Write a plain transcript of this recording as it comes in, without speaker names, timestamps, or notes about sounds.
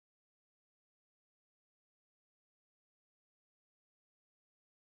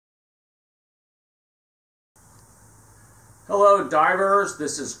Hello divers,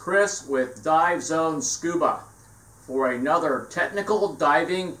 this is Chris with Dive Zone Scuba for another technical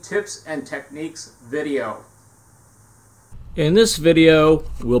diving tips and techniques video. In this video,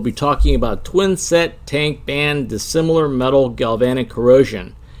 we'll be talking about Twinset tank band dissimilar metal galvanic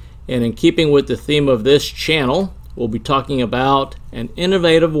corrosion. And in keeping with the theme of this channel, we'll be talking about an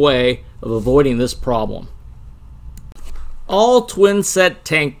innovative way of avoiding this problem. All Twinset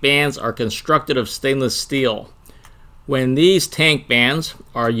tank bands are constructed of stainless steel. When these tank bands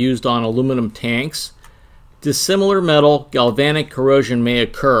are used on aluminum tanks, dissimilar metal galvanic corrosion may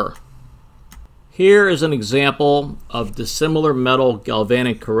occur. Here is an example of dissimilar metal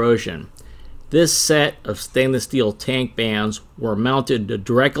galvanic corrosion. This set of stainless steel tank bands were mounted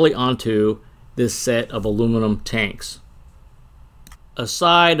directly onto this set of aluminum tanks.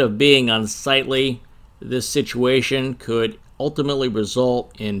 Aside of being unsightly, this situation could ultimately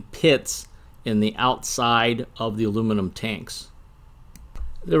result in pits in the outside of the aluminum tanks.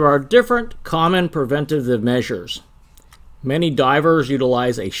 There are different common preventative measures. Many divers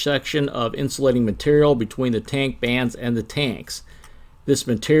utilize a section of insulating material between the tank bands and the tanks. This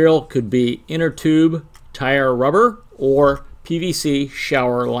material could be inner tube tire rubber or PVC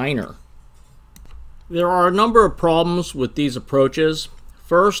shower liner. There are a number of problems with these approaches.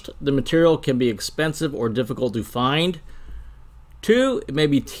 First, the material can be expensive or difficult to find. 2, it may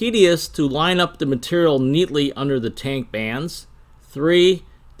be tedious to line up the material neatly under the tank bands. 3,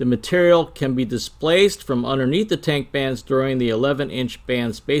 the material can be displaced from underneath the tank bands during the 11-inch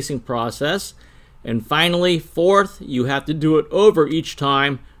band spacing process. And finally, 4th, you have to do it over each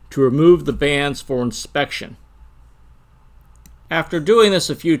time to remove the bands for inspection. After doing this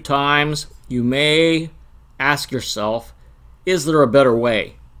a few times, you may ask yourself, is there a better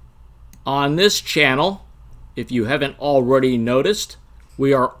way? On this channel, if you haven't already noticed,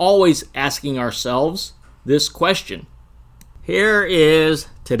 we are always asking ourselves this question. Here is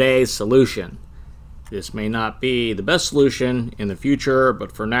today's solution. This may not be the best solution in the future,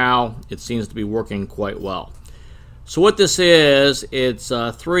 but for now, it seems to be working quite well. So what this is, it's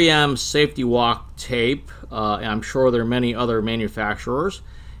 3M safety walk tape. I'm sure there are many other manufacturers.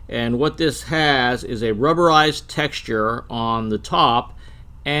 And what this has is a rubberized texture on the top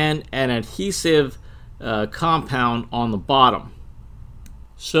and an adhesive compound on the bottom.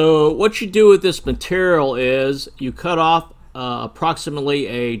 So what you do with this material is you cut off approximately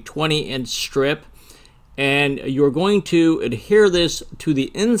a 20-inch strip, and you're going to adhere this to the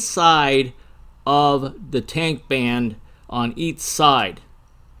inside of the tank band on each side.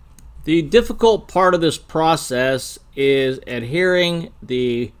 The difficult part of this process is adhering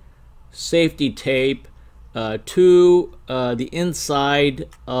the safety tape to the inside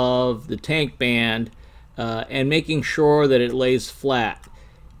of the tank band and making sure that it lays flat.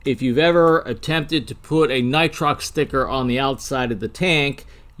 If you've ever attempted to put a nitrox sticker on the outside of the tank,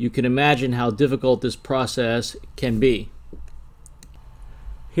 you can imagine how difficult this process can be.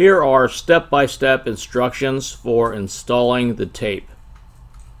 Here are step-by-step instructions for installing the tape.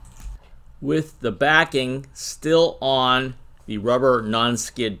 With the backing still on the rubber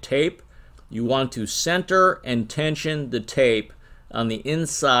non-skid tape, you want to center and tension the tape on the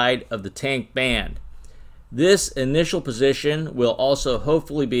inside of the tank band. This initial position will also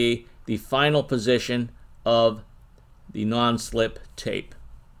hopefully be the final position of the non-slip tape.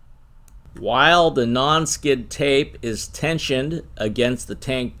 While the non-skid tape is tensioned against the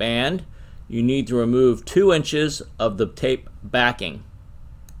tank band, you need to remove 2 inches of the tape backing.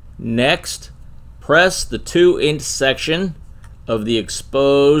 Next, press the 2-inch section of the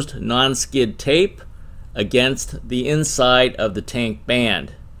exposed non-skid tape against the inside of the tank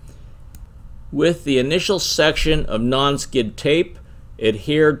band. With the initial section of non-skid tape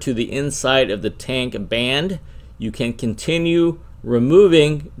adhered to the inside of the tank band, you can continue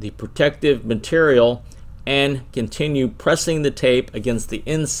removing the protective material and continue pressing the tape against the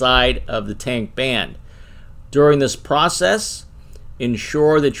inside of the tank band. During this process,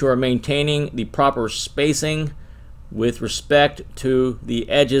 ensure that you are maintaining the proper spacing with respect to the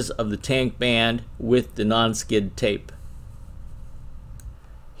edges of the tank band with the non-skid tape.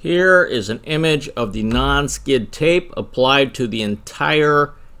 Here is an image of the non-skid tape applied to the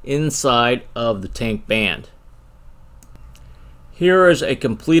entire inside of the tank band. Here is a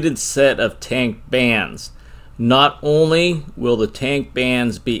completed set of tank bands. Not only will the tank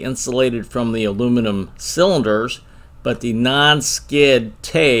bands be insulated from the aluminum cylinders, but the non-skid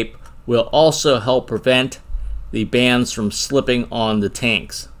tape will also help prevent the bands from slipping on the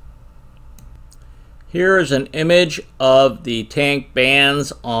tanks. Here is an image of the tank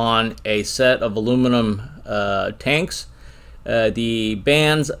bands on a set of aluminum tanks. The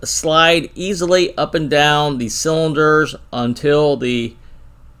bands slide easily up and down the cylinders until the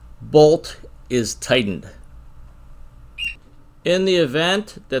bolt is tightened. In the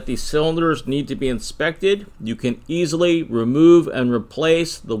event that the cylinders need to be inspected, you can easily remove and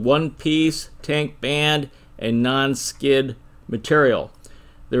replace the one-piece tank band and non-skid material.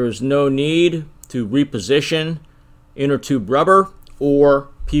 There is no need to reposition inner tube rubber or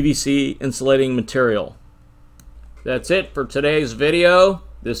PVC insulating material. That's it for today's video.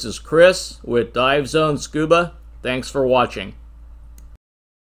 This is Chris with Dive Zone Scuba. Thanks for watching.